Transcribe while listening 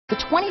The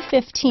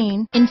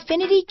 2015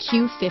 Infiniti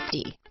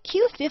Q50.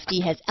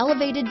 Q50 has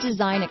elevated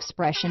design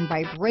expression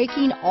by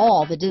breaking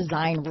all the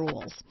design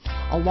rules.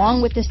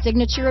 Along with the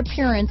signature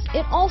appearance,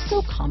 it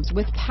also comes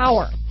with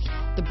power.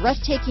 The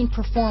breathtaking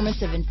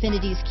performance of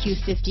Infiniti's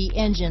Q50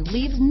 engine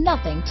leaves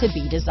nothing to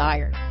be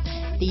desired.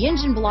 The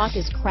engine block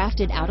is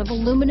crafted out of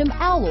aluminum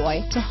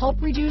alloy to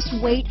help reduce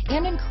weight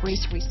and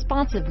increase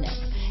responsiveness,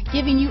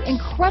 giving you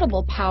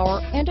incredible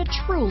power and a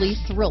truly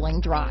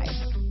thrilling drive.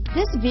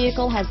 This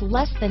vehicle has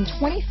less than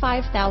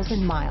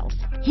 25,000 miles.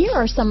 Here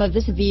are some of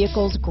this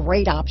vehicle's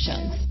great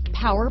options: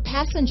 power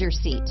passenger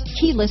seat,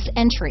 keyless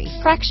entry,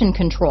 traction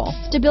control,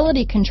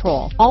 stability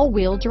control,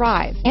 all-wheel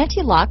drive,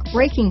 anti-lock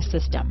braking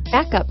system,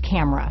 backup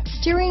camera,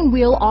 steering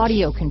wheel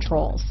audio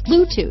controls,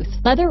 Bluetooth,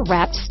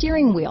 leather-wrapped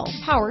steering wheel,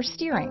 power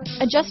steering,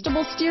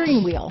 adjustable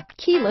steering wheel,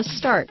 keyless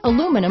start,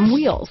 aluminum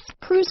wheels,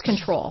 cruise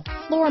control,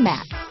 floor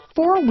mats,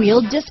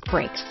 four-wheel disc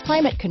brakes,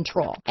 climate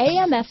control,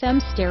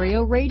 AM/FM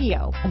stereo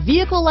radio. A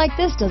vehicle like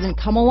this doesn't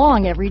come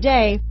along every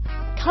day.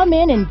 Come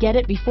in and get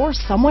it before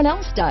someone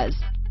else does.